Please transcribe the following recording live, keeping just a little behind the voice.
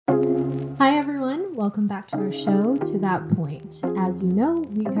Hi everyone, welcome back to our show, To That Point. As you know,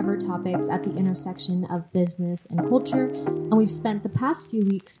 we cover topics at the intersection of business and culture, and we've spent the past few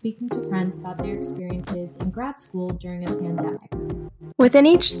weeks speaking to friends about their experiences in grad school during a pandemic. Within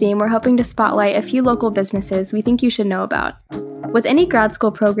each theme, we're hoping to spotlight a few local businesses we think you should know about. With any grad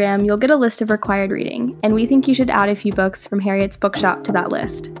school program, you'll get a list of required reading, and we think you should add a few books from Harriet's Bookshop to that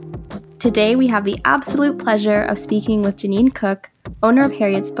list. Today, we have the absolute pleasure of speaking with Janine Cook, owner of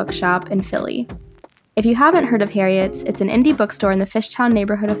Harriet's Bookshop in Philly. If you haven't heard of Harriet's, it's an indie bookstore in the Fishtown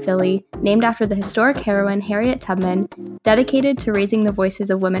neighborhood of Philly, named after the historic heroine Harriet Tubman, dedicated to raising the voices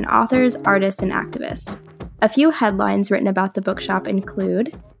of women authors, artists, and activists. A few headlines written about the bookshop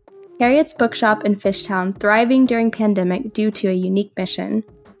include Harriet's Bookshop in Fishtown thriving during pandemic due to a unique mission.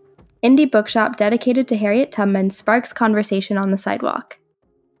 Indie bookshop dedicated to Harriet Tubman sparks conversation on the sidewalk.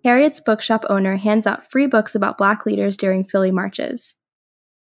 Harriet's Bookshop owner hands out free books about Black leaders during Philly marches.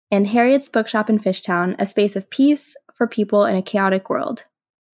 And Harriet's Bookshop in Fishtown, a space of peace for people in a chaotic world.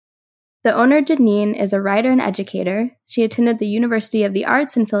 The owner, Janine, is a writer and educator. She attended the University of the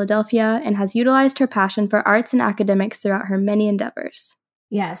Arts in Philadelphia and has utilized her passion for arts and academics throughout her many endeavors.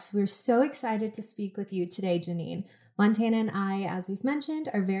 Yes, we're so excited to speak with you today, Janine. Montana and I, as we've mentioned,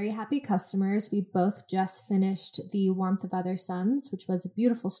 are very happy customers. We both just finished The Warmth of Other Suns, which was a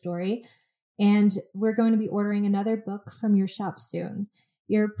beautiful story, and we're going to be ordering another book from your shop soon.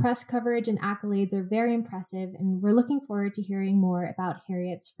 Your press coverage and accolades are very impressive, and we're looking forward to hearing more about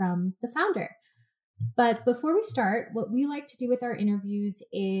Harriet's from the founder. But before we start, what we like to do with our interviews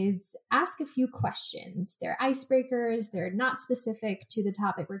is ask a few questions. They're icebreakers. They're not specific to the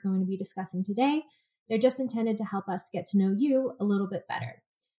topic we're going to be discussing today. They're just intended to help us get to know you a little bit better.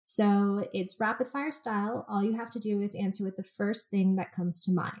 So it's rapid fire style. All you have to do is answer with the first thing that comes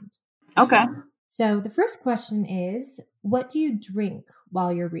to mind. Okay. So the first question is, what do you drink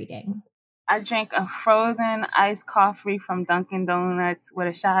while you're reading? I drink a frozen iced coffee from Dunkin' Donuts with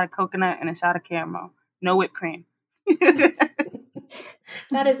a shot of coconut and a shot of caramel. No whipped cream.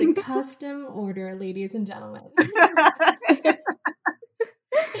 That is a custom order, ladies and gentlemen.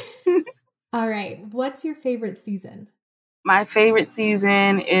 All right. What's your favorite season? My favorite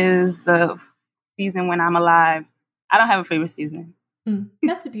season is the season when I'm alive. I don't have a favorite season.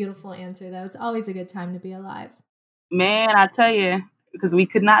 That's a beautiful answer, though. It's always a good time to be alive. Man, I tell you, because we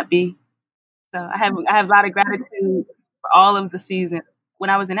could not be. So I have a lot of gratitude for all of the seasons. When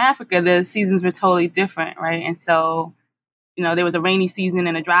I was in Africa, the seasons were totally different, right? And so, there was a rainy season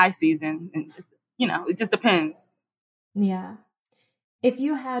and a dry season. And it just depends. Yeah. If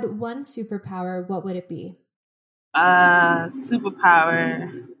you had one superpower, what would it be?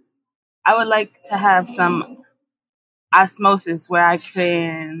 Superpower. I would like to have some osmosis where I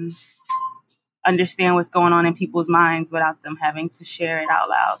can understand what's going on in people's minds without them having to share it out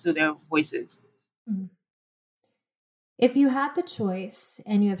loud through their voices. If you had the choice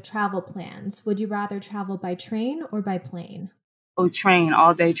and you have travel plans, would you rather travel by train or by plane? Oh, train,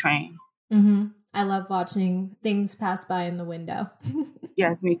 all day train. Mm-hmm. I love watching things pass by in the window.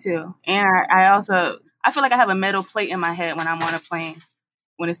 Yes, me too. And I feel like I have a metal plate in my head when I'm on a plane.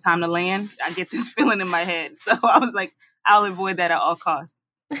 When it's time to land, I get this feeling in my head. So I was like, I'll avoid that at all costs.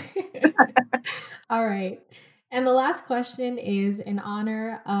 All right. And the last question is in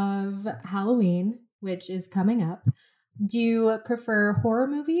honor of Halloween, which is coming up. Do you prefer horror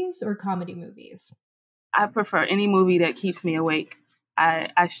movies or comedy movies? I prefer any movie that keeps me awake.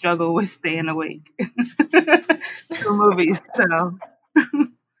 I struggle with staying awake for movies. So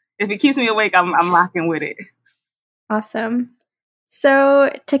if it keeps me awake, I'm rocking with it. Awesome.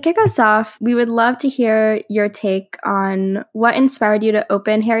 So to kick us off, we would love to hear your take on what inspired you to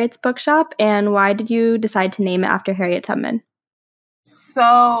open Harriet's Bookshop and why did you decide to name it after Harriet Tubman?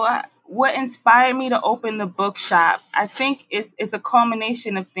 So what inspired me to open the bookshop, I think it's a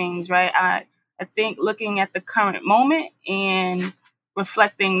culmination of things, right? I think looking at the current moment and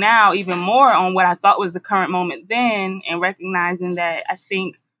reflecting now even more on what I thought was the current moment then and recognizing that I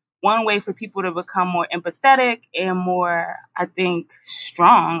think one way for people to become more empathetic and more, I think,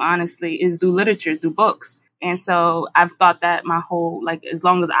 strong, honestly, is through literature, through books. And so I've thought that my whole, as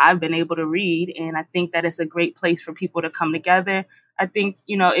long as I've been able to read, and I think that it's a great place for people to come together. I think,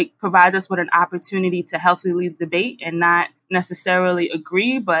 it provides us with an opportunity to healthily debate and not necessarily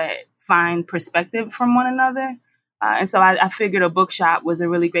agree, but find perspective from one another. And so I figured a bookshop was a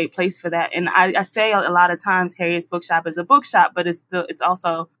really great place for that. And I say a lot of times Harriet's Bookshop is a bookshop, but it's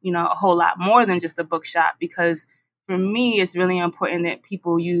also, a whole lot more than just a bookshop, because for me, it's really important that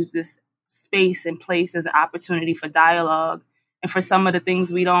people use this space and place as an opportunity for dialogue. And for some of the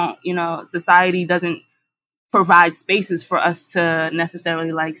things we don't, society doesn't provide spaces for us to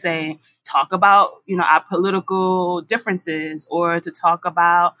necessarily, say, talk about, our political differences or to talk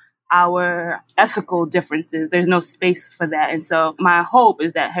about our ethical differences. There's no space for that. And so my hope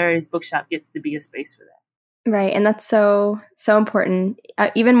is that Harriet's Bookshop gets to be a space for that. Right. And that's so important,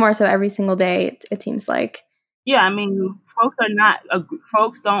 even more so every single day, it seems like. Yeah, I mean,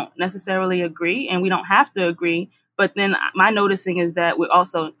 folks don't necessarily agree, and we don't have to agree. But then my noticing is that we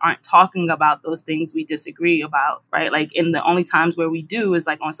also aren't talking about those things we disagree about, right? Like, in the only times where we do is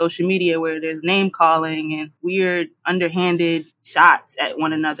like on social media, where there's name calling and weird underhanded shots at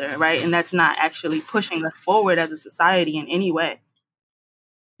one another, right? And that's not actually pushing us forward as a society in any way.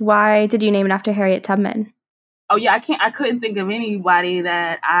 Why did you name it after Harriet Tubman? Oh yeah, I couldn't think of anybody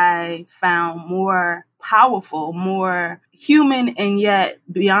that I found more powerful, more human, and yet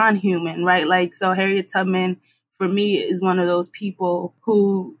beyond human, right? Like, so Harriet Tubman for me is one of those people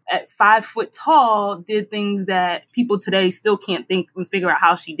who at 5 foot tall did things that people today still can't think and figure out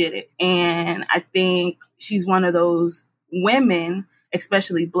how she did it. And I think she's one of those women,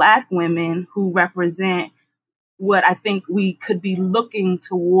 especially Black women, who represent what I think we could be looking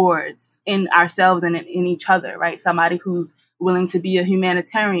towards in ourselves and in each other, right? Somebody who's willing to be a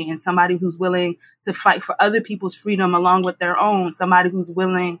humanitarian, somebody who's willing to fight for other people's freedom along with their own, somebody who's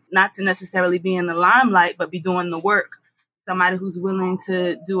willing not to necessarily be in the limelight, but be doing the work, somebody who's willing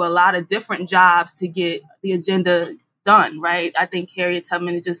to do a lot of different jobs to get the agenda done, right? I think Harriet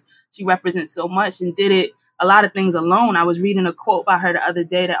Tubman she represents so much and did it a lot of things alone. I was reading a quote by her the other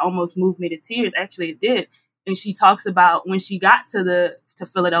day that almost moved me to tears. Actually, it did. And she talks about when she got to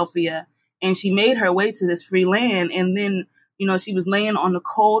Philadelphia and she made her way to this free land. And then, she was laying on the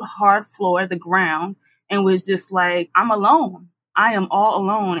cold, hard floor, the ground, and was just like, I'm alone. I am all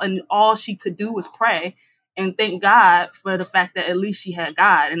alone. And all she could do was pray and thank God for the fact that at least she had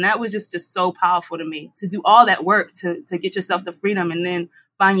God. And that was just so powerful to me, to do all that work to get yourself to freedom and then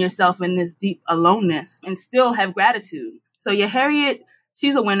find yourself in this deep aloneness and still have gratitude. So yeah, Harriet,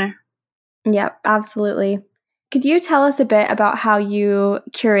 she's a winner. Yep, absolutely. Could you tell us a bit about how you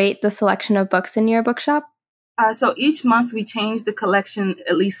curate the selection of books in your bookshop? So each month we change the collection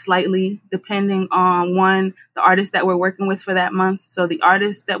at least slightly, depending on the artist that we're working with for that month. So the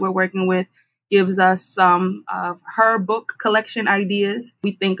artist that we're working with gives us some of her book collection ideas.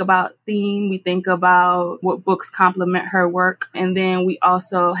 We think about theme. We think about what books complement her work. And then we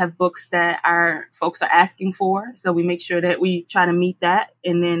also have books that our folks are asking for. So we make sure that we try to meet that.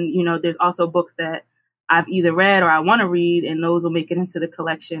 And then, there's also books that I've either read or I want to read, and those will make it into the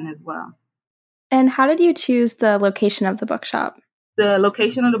collection as well. And how did you choose the location of the bookshop? The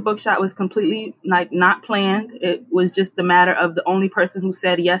location of the bookshop was completely not planned. It was just the matter of the only person who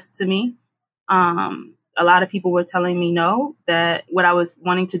said yes to me. A lot of people were telling me no, that what I was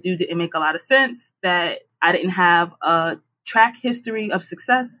wanting to do didn't make a lot of sense, that I didn't have a track history of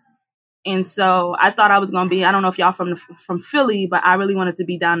success. And so I thought I was going to be, I don't know if y'all from Philly, but I really wanted to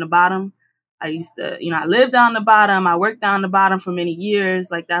be down the bottom. I used to, I lived down the bottom. I worked down the bottom for many years.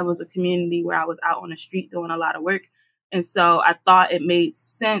 Like, that was a community where I was out on the street doing a lot of work. And so I thought it made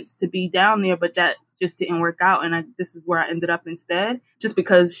sense to be down there, but that just didn't work out. And this is where I ended up instead, just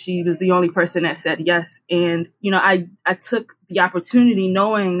because she was the only person that said yes. And, I took the opportunity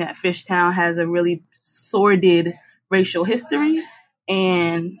knowing that Fishtown has a really sordid racial history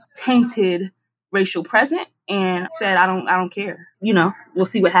and tainted racial present, and said, I don't care. We'll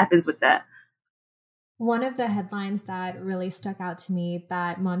see what happens with that. One of the headlines that really stuck out to me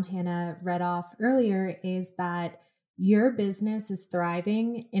that Montana read off earlier is that your business is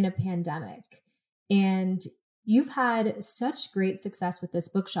thriving in a pandemic. And you've had such great success with this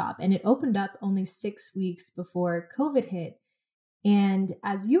bookshop, and it opened up only 6 weeks before COVID hit. And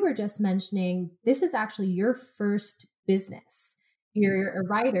as you were just mentioning, this is actually your first business. You're a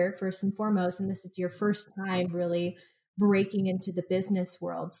writer first and foremost, and this is your first time really breaking into the business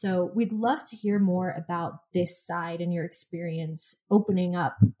world. So we'd love to hear more about this side and your experience opening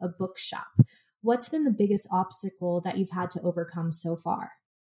up a bookshop. What's been the biggest obstacle that you've had to overcome so far?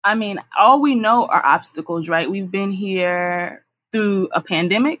 I mean, all we know are obstacles, right? We've been here through a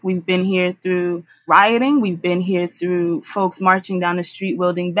pandemic. We've been here through rioting. We've been here through folks marching down the street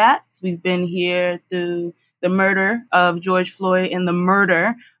wielding bats. We've been here through the murder of George Floyd and the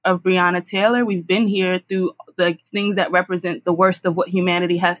murder of Breonna Taylor. We've been here through the things that represent the worst of what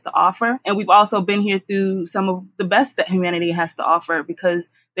humanity has to offer. And we've also been here through some of the best that humanity has to offer, because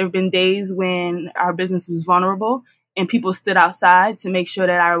there have been days when our business was vulnerable and people stood outside to make sure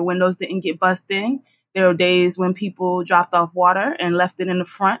that our windows didn't get bust in. There were days when people dropped off water and left it in the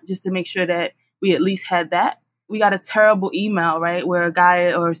front just to make sure that we at least had that. We got a terrible email, right, where a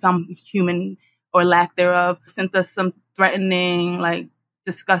guy or some human or lack thereof sent us some threatening,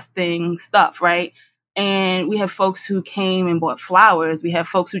 disgusting stuff, right? And we have folks who came and bought flowers. We have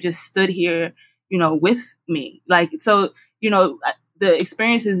folks who just stood here, with me. So, the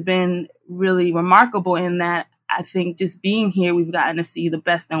experience has been really remarkable in that I think just being here, we've gotten to see the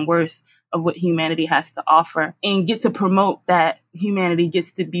best and worst of what humanity has to offer and get to promote that humanity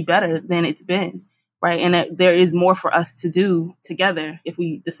gets to be better than it's been, right? And that there is more for us to do together if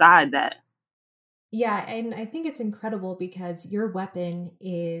we decide that. Yeah, and I think it's incredible because your weapon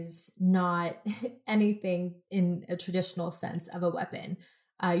is not anything in a traditional sense of a weapon.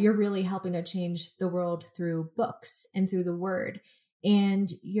 You're really helping to change the world through books and through the word.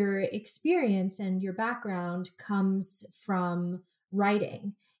 And your experience and your background comes from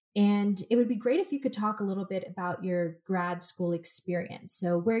writing. And it would be great if you could talk a little bit about your grad school experience.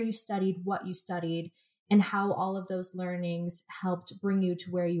 So where you studied, what you studied, and how all of those learnings helped bring you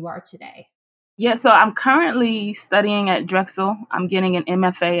to where you are today. Yeah, so I'm currently studying at Drexel. I'm getting an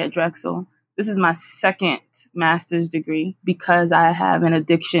MFA at Drexel. This is my second master's degree because I have an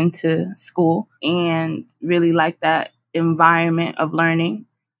addiction to school and really like that environment of learning.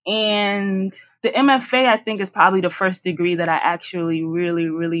 And the MFA, I think, is probably the first degree that I actually really,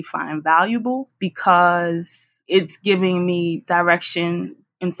 really find valuable because it's giving me direction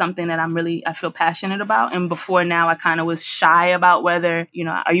in something that I feel passionate about. And before now, I kind of was shy about whether,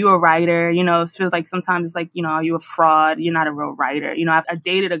 are you a writer? It feels like sometimes it's like, are you a fraud? You're not a real writer. I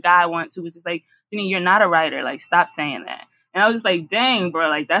dated a guy once who was just like, you're not a writer. Like, stop saying that. And I was just like, dang, bro,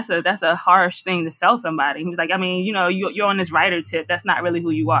 like that's a harsh thing to tell somebody. He was like, I mean, you're on this writer tip. That's not really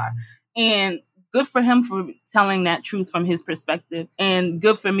who you are. And good for him for telling that truth from his perspective, and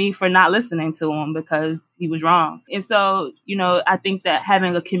good for me for not listening to him because he was wrong. And so, I think that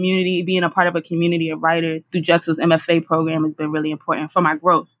having a community, being a part of a community of writers through Drexel's MFA program has been really important for my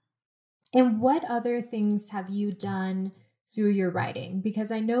growth. And what other things have you done through your writing?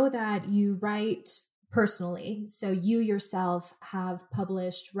 Because I know that you write personally. So you yourself have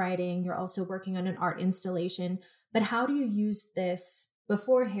published writing. You're also working on an art installation. But how do you use this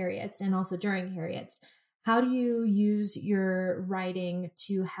before Harriet's and also during Harriet's? How do you use your writing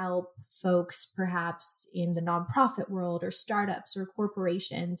to help folks perhaps in the nonprofit world or startups or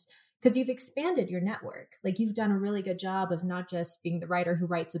corporations? Because you've expanded your network. Like, you've done a really good job of not just being the writer who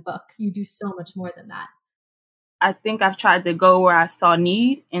writes a book. You do so much more than that. I think I've tried to go where I saw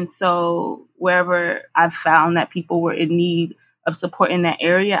need. And so wherever I've found that people were in need of support in that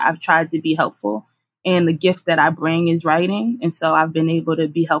area, I've tried to be helpful. And the gift that I bring is writing. And so I've been able to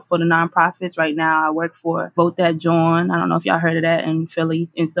be helpful to nonprofits. Right now, I work for Vote That Join. I don't know if y'all heard of that in Philly.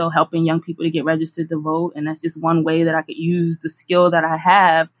 And so helping young people to get registered to vote. And that's just one way that I could use the skill that I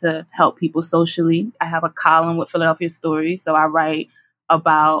have to help people socially. I have a column with Philadelphia Stories. So I write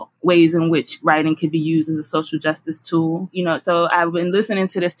about ways in which writing could be used as a social justice tool. So I've been listening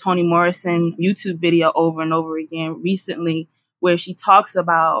to this Toni Morrison YouTube video over and over again recently, where she talks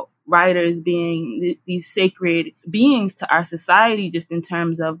about writers being these sacred beings to our society, just in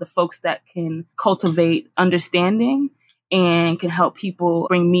terms of the folks that can cultivate understanding and can help people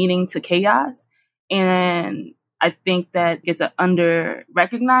bring meaning to chaos. And I think that it's an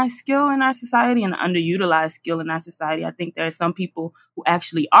under-recognized skill in our society and an underutilized skill in our society. I think there are some people who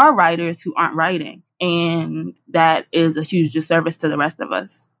actually are writers who aren't writing, and that is a huge disservice to the rest of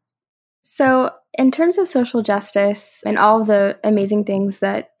us. So in terms of social justice and all the amazing things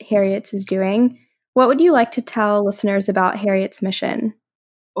that Harriet's is doing, what would you like to tell listeners about Harriet's mission?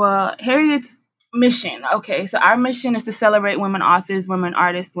 Well, Harriet's mission. Okay, so our mission is to celebrate women authors, women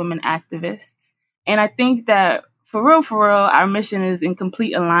artists, women activists. And I think that for real, our mission is in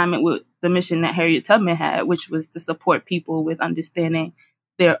complete alignment with the mission that Harriet Tubman had, which was to support people with understanding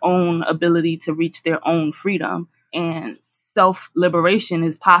their own ability to reach their own freedom. And self-liberation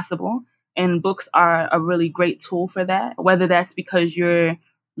is possible. And books are a really great tool for that, whether that's because you're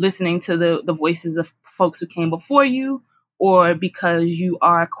listening to the voices of folks who came before you, or because you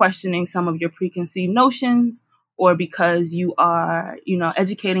are questioning some of your preconceived notions, or because you are,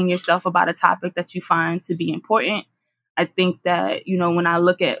 educating yourself about a topic that you find to be important. I think that, when I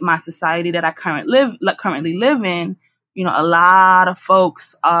look at my society that I currently live in, a lot of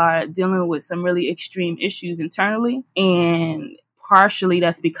folks are dealing with some really extreme issues internally. And partially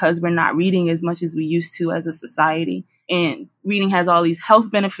that's because we're not reading as much as we used to as a society. And reading has all these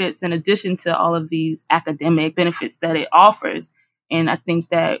health benefits in addition to all of these academic benefits that it offers. And I think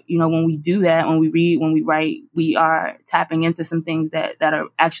that, when we do that, when we read, when we write, we are tapping into some things that are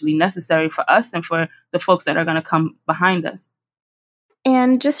actually necessary for us and for the folks that are going to come behind us.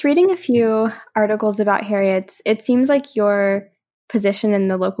 And just reading a few articles about Harriet's, it seems like your position in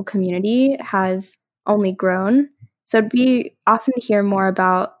the local community has only grown. So it'd be awesome to hear more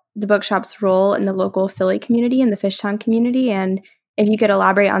about the bookshop's role in the local Philly community and the Fishtown community. And if you could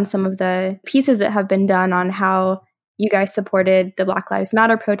elaborate on some of the pieces that have been done on how you guys supported the Black Lives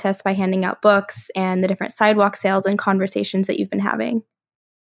Matter protests by handing out books and the different sidewalk sales and conversations that you've been having.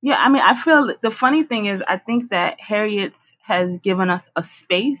 Yeah, I mean, I feel the funny thing is I think that Harriet's has given us a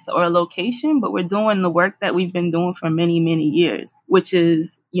space or a location, but we're doing the work that we've been doing for many, many years, which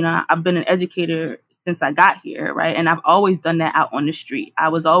is, I've been an educator since I got here, right? And I've always done that out on the street. I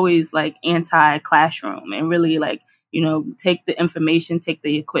was always like anti-classroom and really like, take the information, take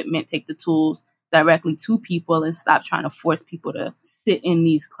the equipment, take the tools directly to people and stop trying to force people to sit in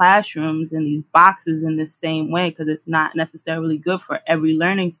these classrooms and these boxes in the same way, because it's not necessarily good for every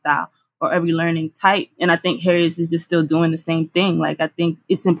learning style or every learning type. And I think Harriet's is just still doing the same thing. Like, I think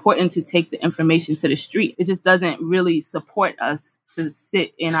it's important to take the information to the street. It just doesn't really support us to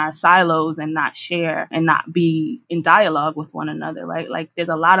sit in our silos and not share and not be in dialogue with one another, right? Like, there's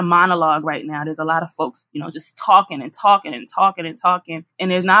a lot of monologue right now. There's a lot of folks, just talking and talking and talking and talking. And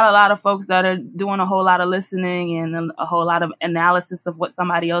there's not a lot of folks that are doing a whole lot of listening and a whole lot of analysis of what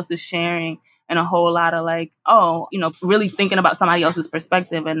somebody else is sharing, and a whole lot of like, really thinking about somebody else's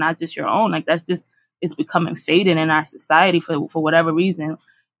perspective and not just your own. Like, that's just, it's becoming faded in our society for whatever reason.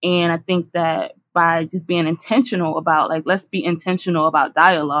 And I think that by just being intentional about, like, let's be intentional about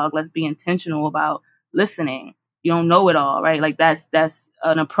dialogue. Let's be intentional about listening. You don't know it all, right? Like, that's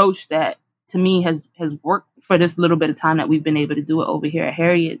an approach that to me has worked for this little bit of time that we've been able to do it over here at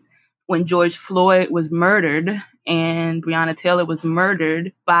Harriet's. When George Floyd was murdered and Breonna Taylor was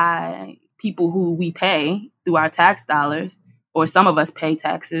murdered by people who we pay through our tax dollars, or some of us pay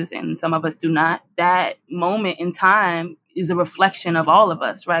taxes and some of us do not, that moment in time is a reflection of all of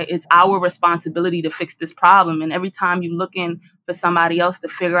us, right? It's our responsibility to fix this problem. And every time you're looking for somebody else to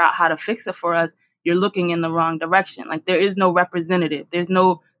figure out how to fix it for us, you're looking in the wrong direction. Like, there is no representative. There's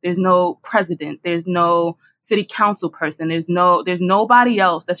no president. There's no city council person. There's nobody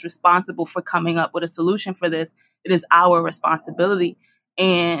else that's responsible for coming up with a solution for this. It is our responsibility.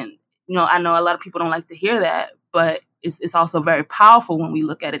 And, I know a lot of people don't like to hear that, but it's also very powerful when we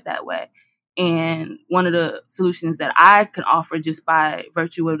look at it that way. And one of the solutions that I can offer just by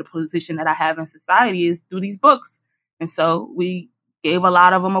virtue of the position that I have in society is through these books. And so we gave a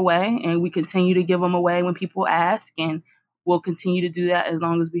lot of them away, and we continue to give them away when people ask, and we'll continue to do that as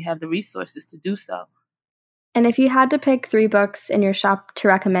long as we have the resources to do so. And if you had to pick 3 books in your shop to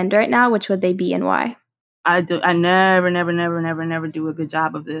recommend right now, which would they be and why? I never do a good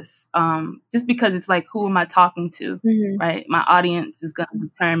job of this. Just because it's like, who am I talking to? Mm-hmm. Right? My audience is going to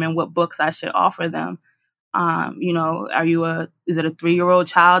determine what books I should offer them. Is it a 3-year-old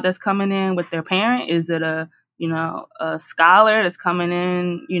child that's coming in with their parent? Is it a scholar that's coming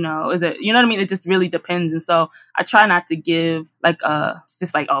in? Is it, you know what I mean? It just really depends. And so I try not to give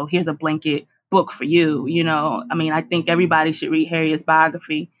here's a blanket book for you. I mean, I think everybody should read Harriet's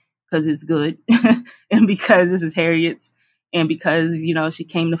biography, because it's good and because this is Harriet's, and because, she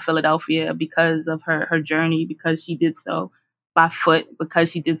came to Philadelphia because of her journey, because she did so by foot, because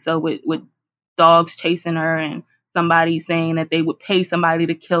she did so with dogs chasing her and somebody saying that they would pay somebody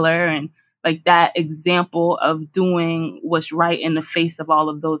to kill her. And like, that example of doing what's right in the face of all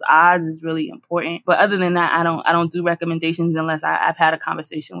of those odds is really important. But other than that, I don't do recommendations unless I've had a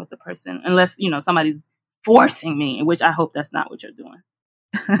conversation with the person, unless, somebody's forcing me, which I hope that's not what you're doing.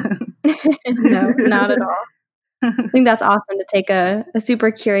 No, not at all. I think that's awesome to take a super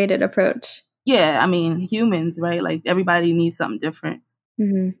curated approach. Yeah, I mean, humans, right? Like, everybody needs something different.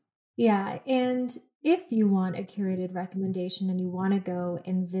 Mm-hmm. Yeah, and if you want a curated recommendation and you want to go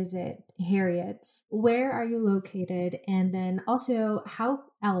and visit Harriet's, where are you located? And then also, how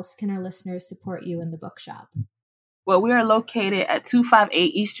else can our listeners support you in the bookshop? Well, we are located at 258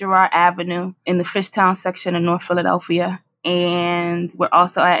 East Girard Avenue in the Fishtown section of North Philadelphia. And we're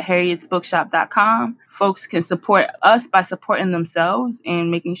also at harrietsbookshop.com. Folks can support us by supporting themselves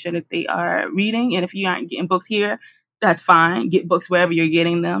and making sure that they are reading. And if you aren't getting books here, that's fine. Get books wherever you're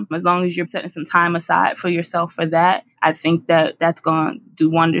getting them. As long as you're setting some time aside for yourself for that, I think that that's going to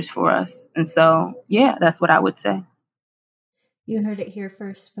do wonders for us. And so, yeah, that's what I would say. You heard it here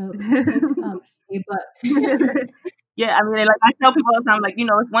first, folks. Pick up a book. Yeah, I mean, like, I tell people all the time, like,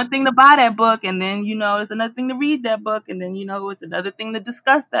 it's one thing to buy that book, and then, it's another thing to read that book, and then, it's another thing to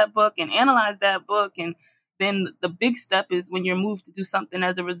discuss that book and analyze that book. And then the big step is when you're moved to do something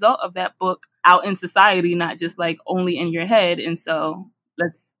as a result of that book out in society, not just like only in your head. And so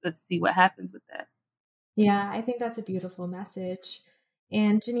let's see what happens with that. Yeah, I think that's a beautiful message.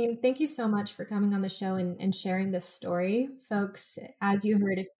 And Janine, thank you so much for coming on the show and sharing this story. Folks, as you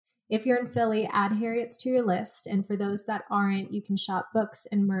heard, If you're in Philly, add Harriet's to your list. And for those that aren't, you can shop books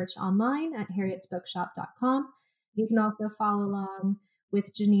and merch online at harrietsbookshop.com. You can also follow along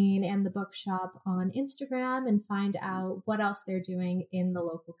with Janine and the bookshop on Instagram and find out what else they're doing in the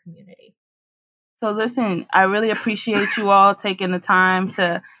local community. So listen, I really appreciate you all taking the time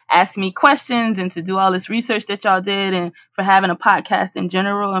to ask me questions and to do all this research that y'all did, and for having a podcast in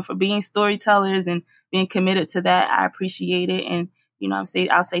general, and for being storytellers and being committed to that. I appreciate it. And, I'll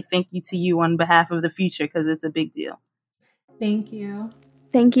say thank you to you on behalf of the future, because it's a big deal. Thank you.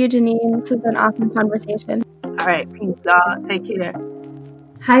 Thank you, Janine. This was an awesome conversation. All right. Peace, y'all. Take care.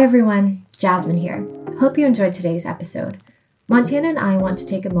 Hi, everyone. Jasmine here. Hope you enjoyed today's episode. Montana and I want to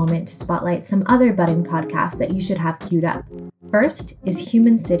take a moment to spotlight some other budding podcasts that you should have queued up. First is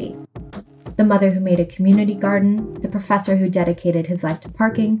Human City. The mother who made a community garden, the professor who dedicated his life to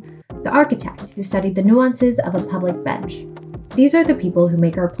parking, the architect who studied the nuances of a public bench. These are the people who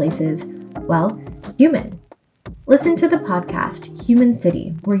make our places, well, human. Listen to the podcast Human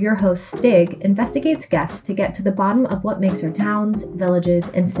City, where your host Stig investigates guests to get to the bottom of what makes our towns, villages,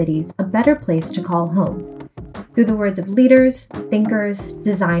 and cities a better place to call home. Through the words of leaders, thinkers,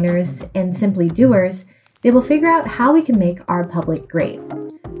 designers, and simply doers, they will figure out how we can make our public great.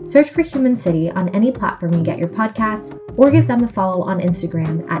 Search for Human City on any platform you get your podcasts, or give them a follow on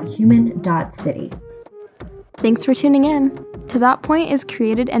Instagram at human.city. Thanks for tuning in. To That Point is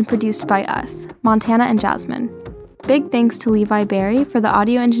created and produced by us, Montana and Jasmine. Big thanks to Levi Berry for the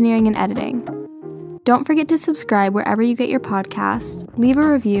audio engineering and editing. Don't forget to subscribe wherever you get your podcasts, leave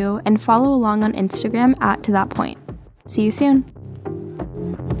a review, and follow along on Instagram at To That Point. See you soon.